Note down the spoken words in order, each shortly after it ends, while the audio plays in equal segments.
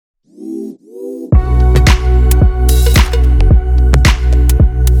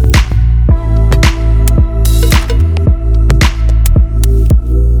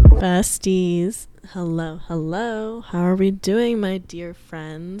besties. Hello. How are we doing, my dear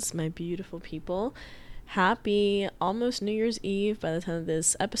friends, my beautiful people? Happy almost New Year's Eve. By the time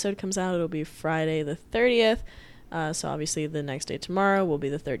this episode comes out, it'll be Friday the 30th. So obviously the next day tomorrow will be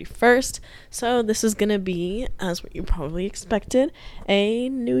the 31st. So this is going to be, as what you probably expected, a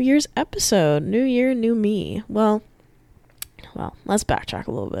New Year's episode. New year, new me. Well, let's backtrack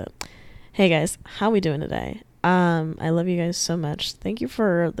a little bit. Hey guys, how we doing today? I love you guys so much. Thank you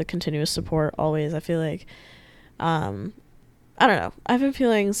for the continuous support always. I feel like, I don't know. I've been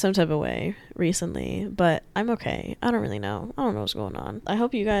feeling some type of way recently, but I'm okay. I don't really know. I don't know what's going on. I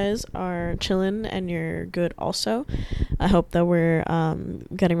hope you guys are chilling and you're good also. I hope that we're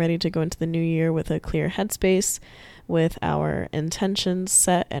getting ready to go into the new year with a clear headspace, with our intentions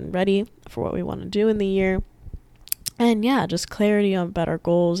set and ready for what we want to do in the year. And yeah, just clarity about our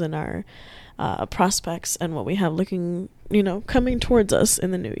goals and our prospects and what we have looking, coming towards us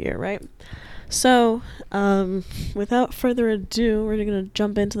in the new year, right? So, without further ado, we're going to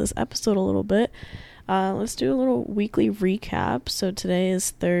jump into this episode a little bit. Let's do a little weekly recap. So today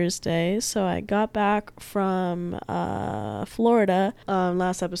is Thursday. So I got back from Florida.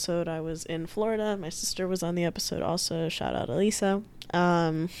 Last episode I was in Florida. My sister was on the episode also. Shout out Elisa.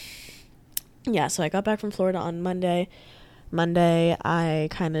 Yeah, so I got back from Florida on Monday. I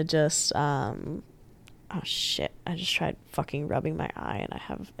kind of just, oh shit, I just tried fucking rubbing my eye and I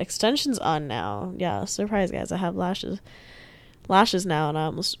have extensions on now. Yeah, surprise guys, I have lashes now and I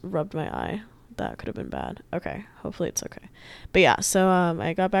almost rubbed my eye. That could have been bad. Okay, hopefully it's okay. But yeah, so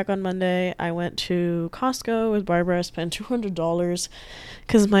I got back on Monday. I went to Costco with Barbara. I spent $200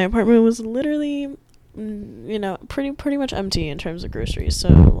 because my apartment was literally, pretty much empty in terms of groceries. So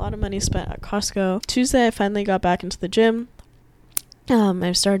a lot of money spent at Costco. Tuesday, I finally got back into the gym.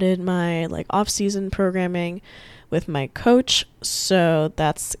 I've started my off-season programming with my coach, so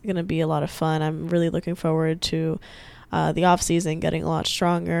that's gonna be a lot of fun. I'm really looking forward to the off-season, getting a lot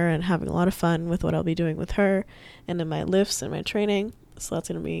stronger and having a lot of fun with what I'll be doing with her and in my lifts and my training. So that's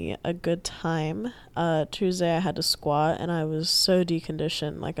gonna be a good time. Tuesday I had to squat and I was so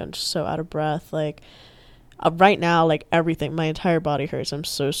deconditioned, I'm just so out of breath. Right now, everything, my entire body hurts. I'm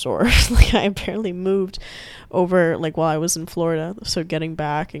so sore. I barely moved over, while I was in Florida. So getting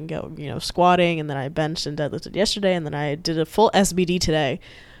back and squatting, and then I benched and deadlifted yesterday, and then I did a full SBD today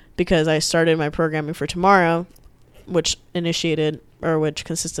because I started my programming for tomorrow, which consisted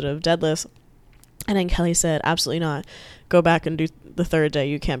of deadlifts. And then Kelly said, absolutely not. Go back and do the third day.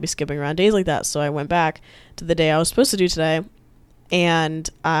 You can't be skipping around days like that. So I went back to the day I was supposed to do today. And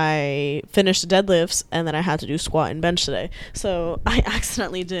I finished the deadlifts, and then I had to do squat and bench today. So I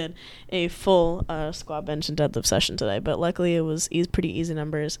accidentally did a full squat, bench, and deadlift session today. But luckily, it was pretty easy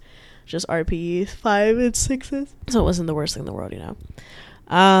numbers, just RPE 5 and 6s. So it wasn't the worst thing in the world,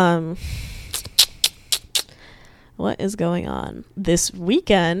 What is going on this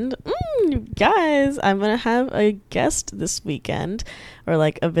weekend? Guys, I'm going to have a guest this weekend, or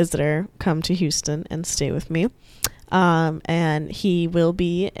a visitor come to Houston and stay with me. And he will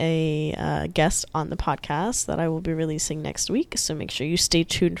be a guest on the podcast that I will be releasing next week. So make sure you stay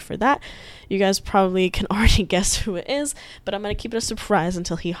tuned for that. You guys probably can already guess who it is, but I'm going to keep it a surprise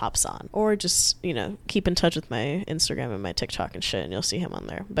until he hops on. Or just, keep in touch with my Instagram and my TikTok and shit, and you'll see him on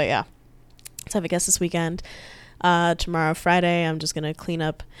there. But yeah, let's have a guest this weekend. Tomorrow, Friday, I'm just going to clean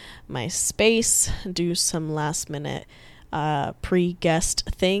up my space, do some last minute pre-guest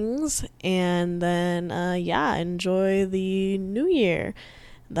things, and then enjoy the new year.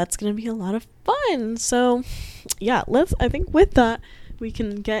 That's gonna be a lot of fun. So yeah, I think with that we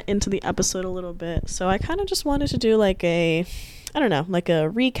can get into the episode a little bit. So I kind of just wanted to do a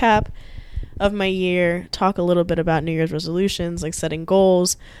recap of my year, talk a little bit about New Year's resolutions, setting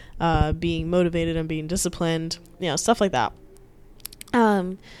goals, being motivated and being disciplined, stuff like that.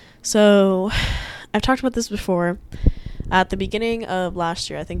 So I've talked about this before. At the beginning of last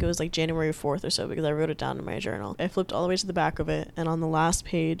year, I think it was January 4th or so, because I wrote it down in my journal. I flipped all the way to the back of it, and on the last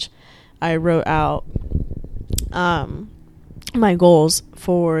page, I wrote out my goals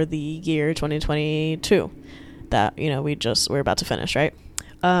for the year 2022 that, we're about to finish, right?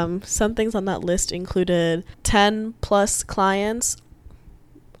 Some things on that list included 10 plus clients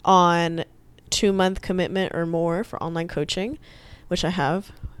on 2-month commitment or more for online coaching, which I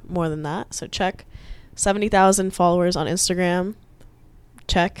have more than that, so check. 70,000 followers on Instagram,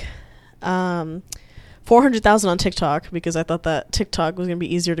 check. 400,000 on TikTok, because I thought that TikTok was going to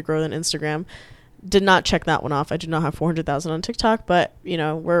be easier to grow than Instagram. Did not check that one off. I do not have 400,000 on TikTok, but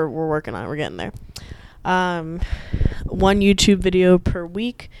we're working on it. We're getting there. 1 YouTube video per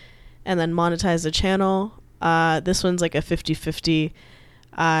week, and then monetize the channel. This one's a 50-50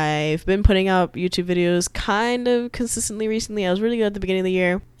 I've been putting up YouTube videos kind of consistently recently. I was really good at the beginning of the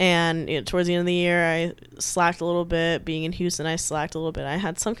year, and towards the end of the year I slacked a little bit. Being in Houston, I slacked a little bit. I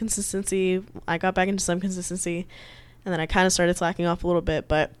had some consistency. I got back into some consistency, and then I kind of started slacking off a little bit,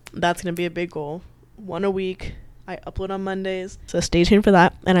 but that's going to be a big goal. 1 a week. I upload on Mondays, so stay tuned for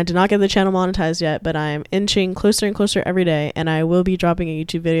that. And I did not get the channel monetized yet, but I'm inching closer and closer every day, and I will be dropping a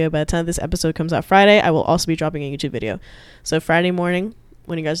YouTube video. By the time this episode comes out Friday, I will also be dropping a YouTube video. So Friday morning,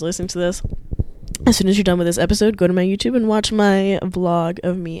 when you guys are listening to this, as soon as you're done with this episode, go to my YouTube and watch my vlog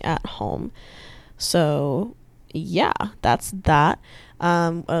of me at home. So yeah, that's that.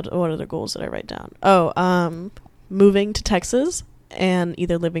 What other goals did I write down? Moving to Texas and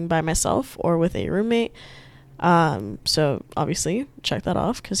either living by myself or with a roommate. So obviously check that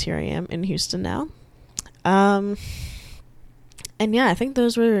off, because here I am in Houston now. And yeah, I think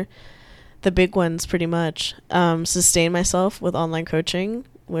those were the big ones pretty much. Sustain myself with online coaching,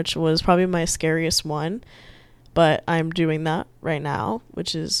 which was probably my scariest one, but I'm doing that right now,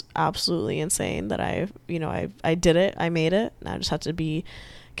 which is absolutely insane that I did it. I made it. And I just have to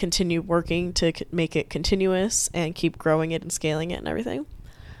continue working to make it continuous and keep growing it and scaling it and everything.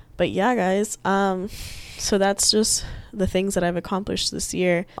 But yeah, guys, so that's just the things that I've accomplished this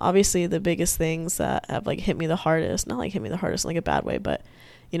year. Obviously, the biggest things that have hit me the hardest, not hit me the hardest in a bad way, but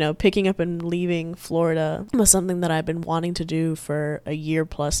picking up and leaving Florida was something that I've been wanting to do for a year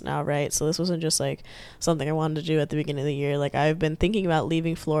plus now, right? So this wasn't just something I wanted to do at the beginning of the year. I've been thinking about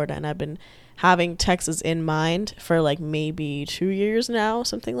leaving Florida, and I've been having Texas in mind for maybe 2 years now,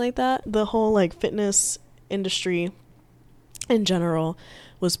 something like that. The whole fitness industry in general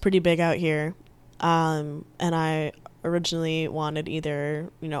was pretty big out here, and I originally wanted either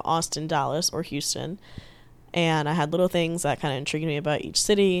Austin, Dallas, or Houston, and I had little things that kind of intrigued me about each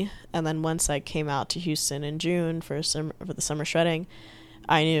city. And then once I came out to Houston in June for the summer shredding,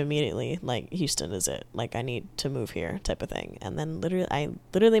 I knew immediately Houston is it, I need to move here type of thing. And then I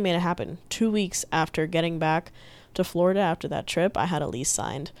literally made it happen. 2 weeks after getting back to Florida after that trip, I had a lease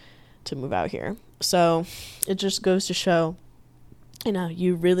signed to move out here. So it just goes to show,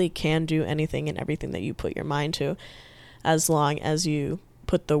 you really can do anything and everything that you put your mind to, as long as you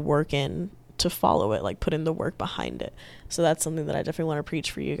put the work in to follow it, put in the work behind it. So that's something that I definitely want to preach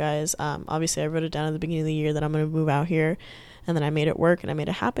for you guys. Obviously I wrote it down at the beginning of the year that I'm going to move out here, and then I made it work and I made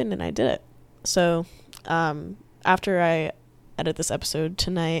it happen and I did it. So after I edit this episode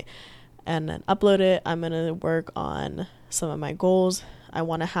tonight and then upload it, I'm going to work on some of my goals. I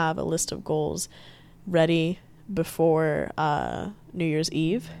want to have a list of goals ready before New Year's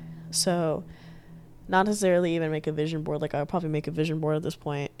Eve. So not necessarily even make a vision board. I'll probably make a vision board at this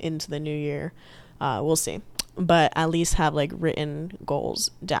point into the new year. We'll see. But at least have written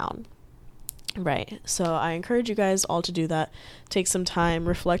goals down. Right. So I encourage you guys all to do that. Take some time,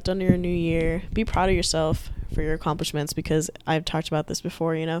 reflect on your new year, be proud of yourself for your accomplishments, because I've talked about this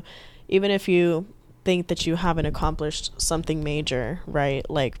before, even if you think that you haven't accomplished something major, right?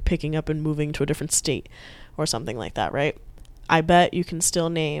 Picking up and moving to a different state or something like that, right? I bet you can still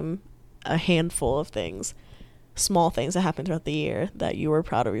name a handful of things, small things that happened throughout the year that you were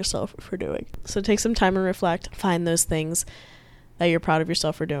proud of yourself for doing. So take some time and reflect, find those things that you're proud of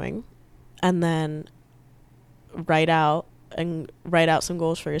yourself for doing, and then write out some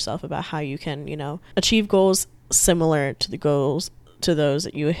goals for yourself about how you can, achieve goals similar to those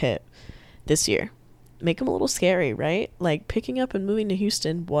that you hit this year. Make them a little scary, right? Picking up and moving to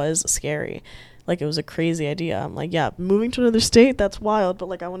Houston was scary. It was a crazy idea. I'm yeah, moving to another state, that's wild,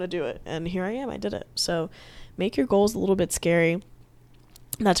 but I want to do it. And here I am, I did it. So make your goals a little bit scary.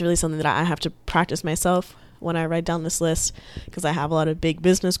 That's really something that I have to practice myself when I write down this list, because I have a lot of big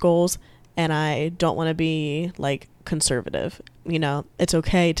business goals and I don't want to be conservative. It's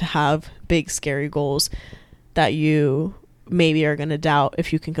okay to have big, scary goals that you maybe are going to doubt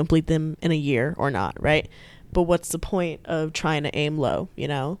if you can complete them in a year or not, right? But what's the point of trying to aim low,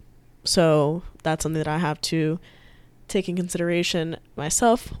 So that's something that I have to take in consideration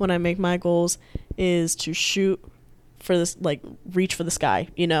myself when I make my goals, is to shoot for this, reach for the sky,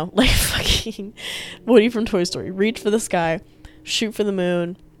 fucking Woody from Toy Story. Reach for the sky, shoot for the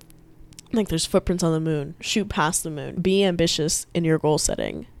moon. There's footprints on the moon. Shoot past the moon. Be ambitious in your goal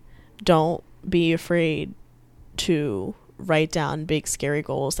setting. Don't be afraid to write down big, scary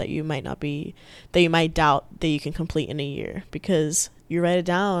goals that you might doubt that you can complete in a year, because you write it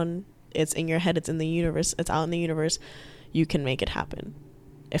down, it's in your head, it's in the universe, it's out in the universe, you can make it happen.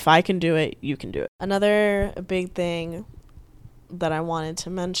 If I can do it, you can do it. Another big thing that I wanted to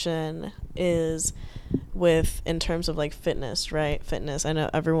mention is in terms of fitness, right? Fitness. I know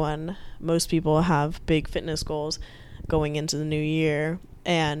most people have big fitness goals, going into the new year,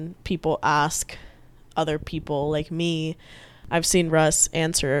 and people ask other people like me. I've seen Russ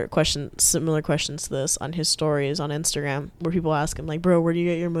answer similar questions to this on his stories on Instagram, where people ask him like, bro, where do you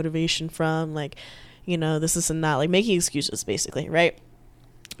get your motivation from? Like, you know, this and that, like making excuses basically, right?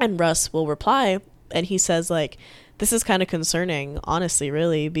 And Russ will reply, and he says like, this is kind of concerning, honestly,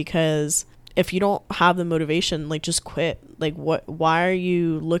 really, because if you don't have the motivation, like just quit. Like why are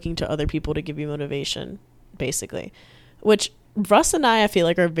you looking to other people to give you motivation, basically? Which Russ and I feel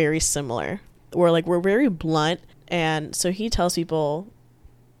like are very similar. We're very blunt. And so he tells people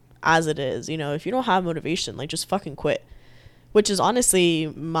as it is, you know, if you don't have motivation, like just fucking quit, which is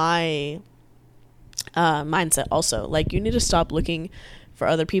honestly my mindset also. Like, you need to stop looking for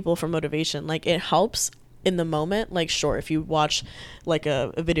other people for motivation. Like, it helps in the moment. Like, sure, if you watch like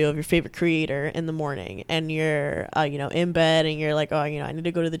a video of your favorite creator in the morning and you're you know, in bed and you're like, oh, you know, I need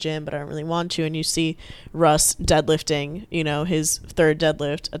to go to the gym but I don't really want to, and you see Russ deadlifting, you know, his third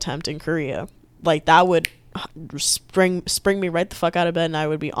deadlift attempt in Korea, like that would spring me right the fuck out of bed, and I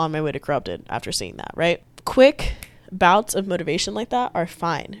would be on my way to Corrupted after seeing that, right? Quick bouts of motivation like that are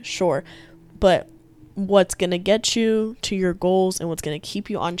fine, sure, but what's going to get you to your goals and what's going to keep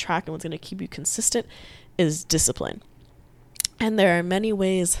you on track and what's going to keep you consistent is discipline. And there are many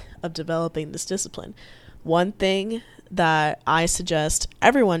ways of developing this discipline. One thing that I suggest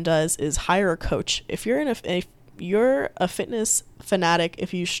everyone does is hire a coach. If you're a fitness fanatic,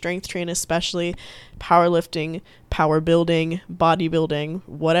 if you strength train, especially powerlifting, power building, bodybuilding,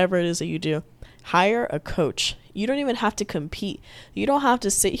 whatever it is that you do, hire a coach. You don't even have to compete. You don't have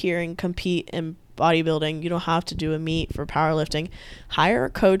to sit here and compete in bodybuilding. You don't have to do a meet for powerlifting. Hire a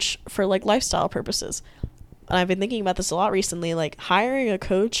coach for like lifestyle purposes. And I've been thinking about this a lot recently. Like, hiring a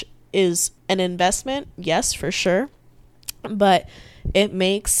coach is an investment, yes, for sure, but it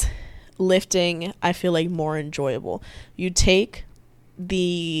makes lifting, I feel like, more enjoyable. You take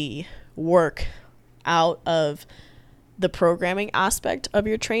the work out of the programming aspect of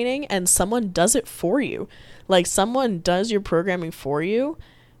your training and someone does it for you. Like, someone does your programming for you,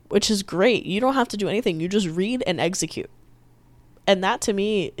 which is great. You don't have to do anything. You just read and execute. And that to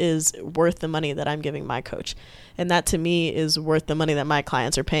me is worth the money that I'm giving my coach. And that to me is worth the money that my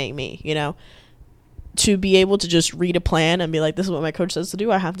clients are paying me, you know? To be able to just read a plan and be like, this is what my coach says to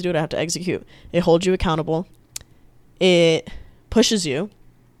do, I have to do it, I have to execute. It holds you accountable. It pushes you.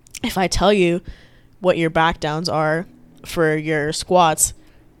 If I tell you what your back downs are for your squats,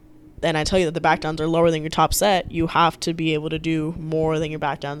 and I tell you that the back downs are lower than your top set, you have to be able to do more than your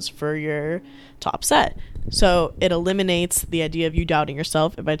back downs for your top set. So it eliminates the idea of you doubting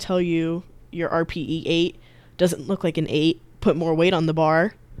yourself. If I tell you your RPE 8 doesn't look like an 8, put more weight on the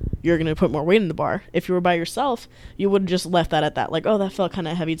bar, you're going to put more weight in the bar. If you were by yourself, you would have just left that at that. Like, oh, that felt kind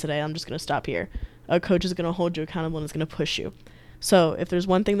of heavy today, I'm just going to stop here. A coach is going to hold you accountable and is going to push you. So if there's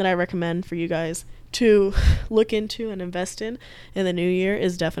one thing that I recommend for you guys to look into and invest in the new year,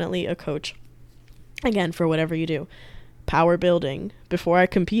 is definitely a coach. Again, for whatever you do. Power building. Before I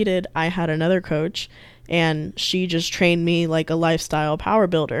competed, I had another coach, and she just trained me like a lifestyle power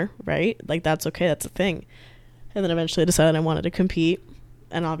builder, right? Like, that's okay, that's a thing. And then eventually I decided I wanted to compete,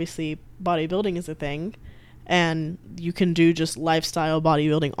 and obviously bodybuilding is a thing, and you can do just lifestyle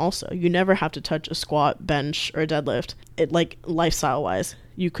bodybuilding also. You never have to touch a squat, bench, or deadlift. It, like, lifestyle wise,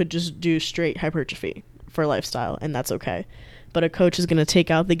 you could just do straight hypertrophy for lifestyle, and that's okay. But a coach is going to take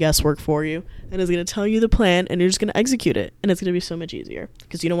out the guesswork for you and is going to tell you the plan, and you're just going to execute it, and it's going to be so much easier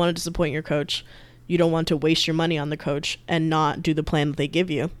because you don't want to disappoint your coach. You don't want to waste your money on the coach and not do the plan that they give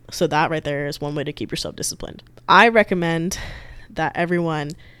you. So that right there is one way to keep yourself disciplined. I recommend that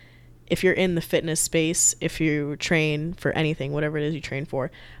everyone, if you're in the fitness space, if you train for anything, whatever it is you train for,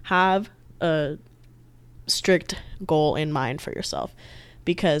 have a strict goal in mind for yourself.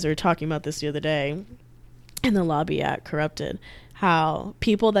 Because we were talking about this the other day in the lobby at Corrupted, how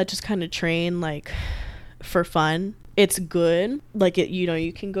people that just kind of train like for fun, it's good. Like, it, you know,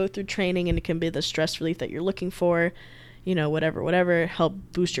 you can go through training and it can be the stress relief that you're looking for, you know, whatever, help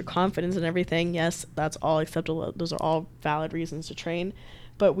boost your confidence and everything. Yes, that's all acceptable. Those are all valid reasons to train.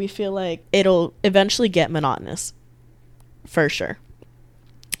 But we feel like it'll eventually get monotonous, for sure.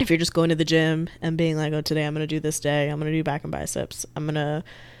 If you're just going to the gym and being like, oh, today I'm going to do this day, I'm going to do back and biceps, I'm going to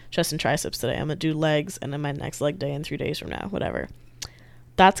chest and triceps today, I'm going to do legs, and then my next leg day in 3 days from now, whatever.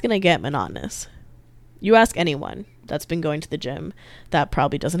 That's going to get monotonous. You ask anyone that's been going to the gym that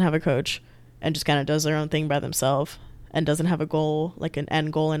probably doesn't have a coach and just kind of does their own thing by themselves and doesn't have a goal, like an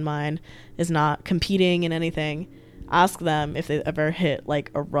end goal in mind, is not competing in anything. Ask them if they ever hit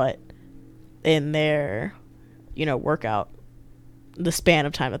like a rut in their, you know, workout. the span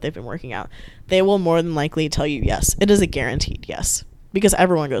of time that they've been working out, they will more than likely tell you yes. It is a guaranteed yes, because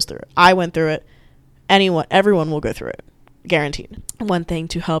everyone goes through it. I went through it. Everyone will go through it. Guaranteed. One thing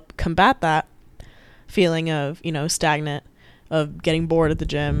to help combat that feeling of, you know, stagnant, of getting bored at the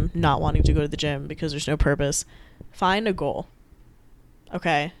gym, not wanting to go to the gym because there's no purpose, find a goal.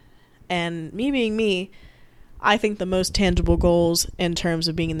 Okay? And me being me, I think the most tangible goals in terms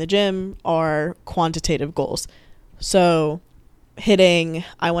of being in the gym are quantitative goals. So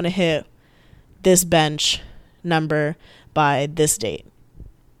I want to hit this bench number by this date.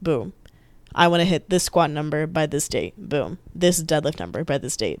 Boom. I want to hit this squat number by this date. Boom. This deadlift number by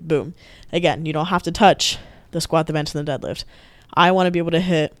this date. Boom. Again, you don't have to touch the squat, the bench, and the deadlift. I want to be able to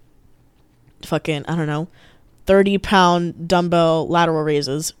hit 30-pound dumbbell lateral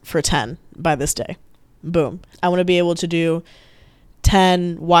raises for 10 by this day. Boom. I want to be able to do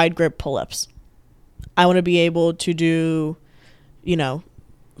 10 wide grip pull-ups. I want to be able to do,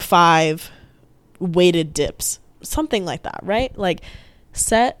 5 weighted dips. Something like that, right? Like,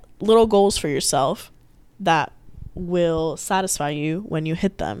 set little goals for yourself that will satisfy you when you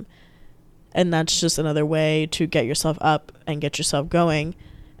hit them. And that's just another way to get yourself up and get yourself going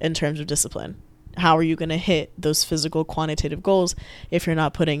in terms of discipline. How are you going to hit those physical quantitative goals if you're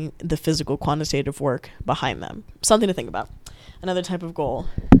not putting the physical quantitative work behind them? Something to think about. Another type of goal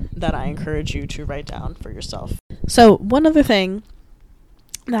that I encourage you to write down for yourself. So one other thing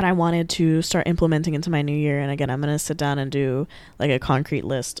that I wanted to start implementing into my new year, and again, I'm going to sit down and do like a concrete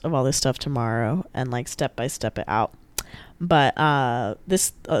list of all this stuff tomorrow and like step by step it out. But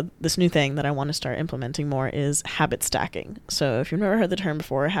this new thing that I want to start implementing more is habit stacking. So if you've never heard the term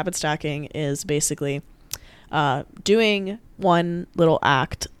before, habit stacking is basically doing one little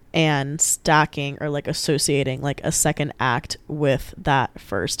act and stacking or like associating like a second act with that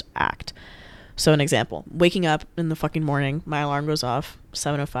first act. So an example, waking up in the fucking morning, my alarm goes off,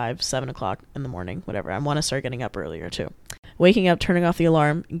 7:05, 7 o'clock in the morning, whatever. I want to start getting up earlier too. Waking up, turning off the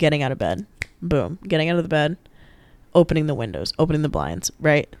alarm, getting out of bed. Boom. Getting out of the bed, opening the windows, opening the blinds,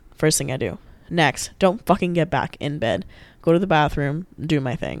 right? First thing I do. Next, don't fucking get back in bed. Go to the bathroom, do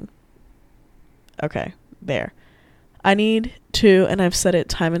my thing. Okay, there. I need to, and I've said it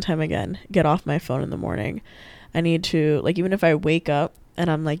time and time again, get off my phone in the morning. I need to, like, even if I wake up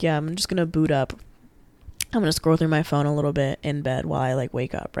and I'm like, yeah, I'm just going to boot up. I'm going to scroll through my phone a little bit in bed while I, like,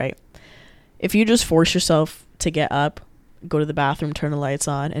 wake up, right? If you just force yourself to get up, go to the bathroom, turn the lights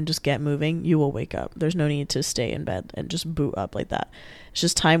on, and just get moving, you will wake up. There's no need to stay in bed and just boot up like that. It's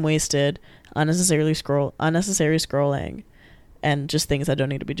just time wasted, unnecessary scrolling, and just things I don't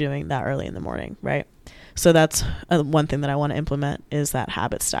need to be doing that early in the morning, right? So that's one thing that I want to implement is that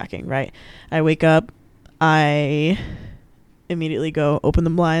habit stacking, right? I wake up, I immediately go open the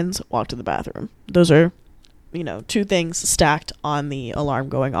blinds, walk to the bathroom. Those are, 2 things stacked on the alarm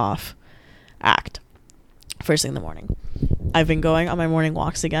going off act first thing in the morning. I've been going on my morning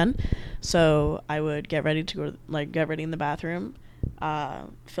walks again, so I would get ready to go, get ready in the bathroom,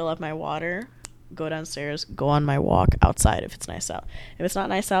 fill up my water, go downstairs, go on my walk outside if it's nice out. If it's not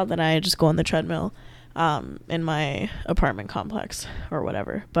nice out, then I just go on the treadmill in my apartment complex or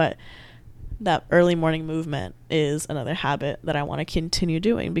whatever. But that early morning movement is another habit that I want to continue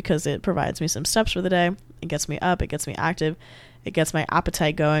doing because it provides me some steps for the day. It gets me up, it gets me active, it gets my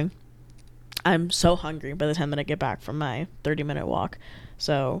appetite going. I'm so hungry by the time that I get back from my 30-minute walk.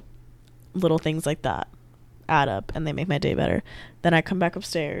 So little things like that add up and they make my day better. Then I come back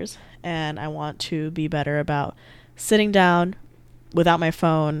upstairs and I want to be better about sitting down without my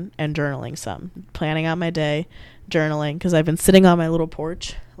phone and journaling some. Planning out my day, journaling, because I've been sitting on my little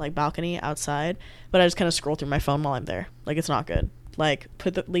porch, like balcony outside, but I just kind of scroll through my phone while I'm there. Like, it's not good. Like,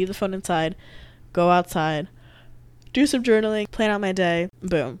 leave the phone inside, go outside, do some journaling, plan out my day,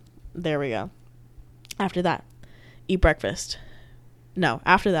 boom. There we go. After that, eat breakfast. No,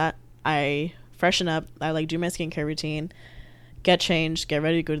 after that, I freshen up. I do my skincare routine, get changed, get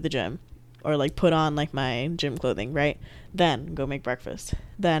ready to go to the gym, or put on my gym clothing, right? Then go make breakfast.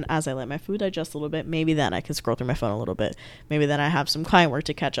 Then as I let my food digest a little bit, maybe then I can scroll through my phone a little bit. Maybe then I have some client work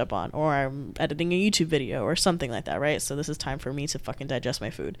to catch up on, or I'm editing a YouTube video or something like that, right? So this is time for me to fucking digest my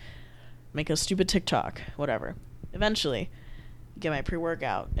food. Make a stupid TikTok, whatever. Eventually, get my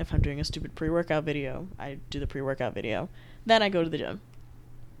pre-workout. If I'm doing a stupid pre-workout video, I do the pre-workout video. Then I go to the gym.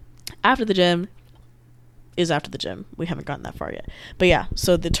 After the gym is after the gym. We haven't gotten that far yet. But yeah,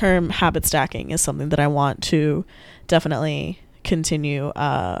 so the term habit stacking is something that I want to definitely continue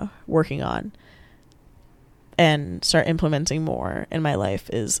working on and start implementing more in my life,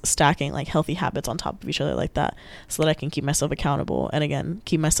 is stacking healthy habits on top of each other like that, so that I can keep myself accountable and again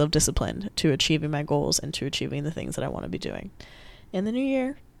keep myself disciplined to achieving my goals and to achieving the things that I want to be doing. in the new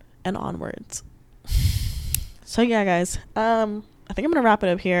year and onwards. So yeah, guys, I think I'm gonna wrap it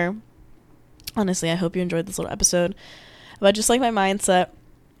up here. Honestly, I hope you enjoyed this little episode about just like my mindset,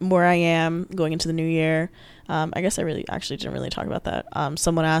 where I am going into the new year. I guess I really actually didn't really talk about that.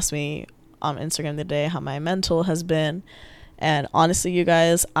 Someone asked me on Instagram the other day how my mental has been, and honestly, you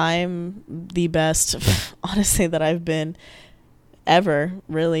guys, I'm the best honestly that I've been ever,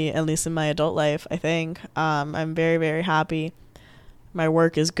 really, at least in my adult life. I think I'm very, very happy. My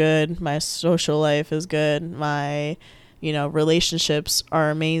work is good, my social life is good, my relationships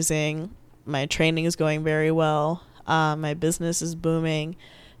are amazing, my training is going very well, my business is booming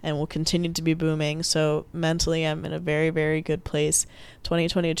and will continue to be booming. So mentally, I'm in a very, very good place.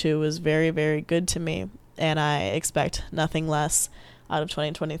 2022 was very, very good to me, and I expect nothing less out of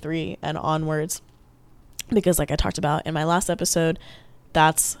 2023 and onwards, because like I talked about in my last episode,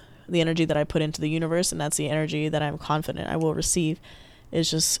 that's the energy that I put into the universe, and that's the energy that I'm confident I will receive, is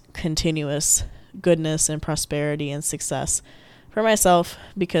just continuous goodness and prosperity and success for myself,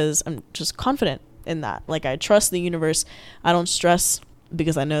 because I'm just confident in that. Like, I trust the universe. I don't stress,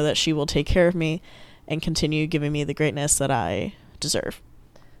 because I know that she will take care of me and continue giving me the greatness that I deserve.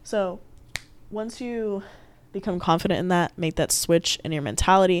 So once you become confident in that, make that switch in your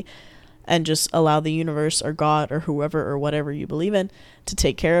mentality, and just allow the universe or God or whoever or whatever you believe in to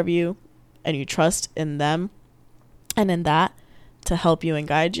take care of you, and you trust in them and in that to help you and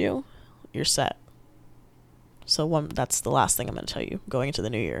guide you, you're set. So that's the last thing I'm going to tell you going into the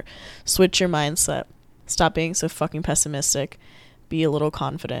new year. Switch your mindset. Stop being so fucking pessimistic. Be a little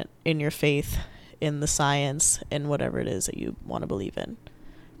confident in your faith, in the science, in whatever it is that you want to believe in.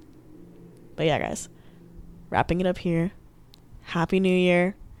 But yeah, guys, wrapping it up here. Happy New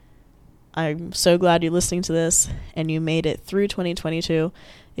Year. I'm so glad you're listening to this and you made it through 2022.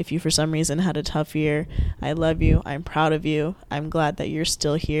 If you for some reason had a tough year, I love you. I'm proud of you. I'm glad that you're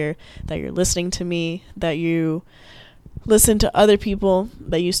still here, that you're listening to me, that you listen to other people,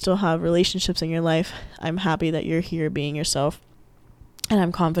 that you still have relationships in your life. I'm happy that you're here being yourself, and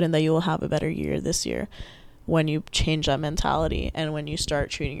I'm confident that you will have a better year this year when you change that mentality and when you start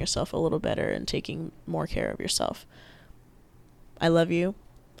treating yourself a little better and taking more care of yourself. I love you,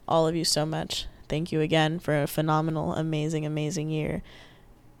 all of you, so much. Thank you again for a phenomenal, amazing, amazing year.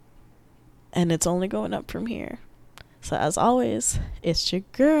 And it's only going up from here. So as always, it's your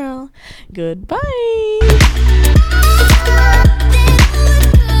girl. Goodbye.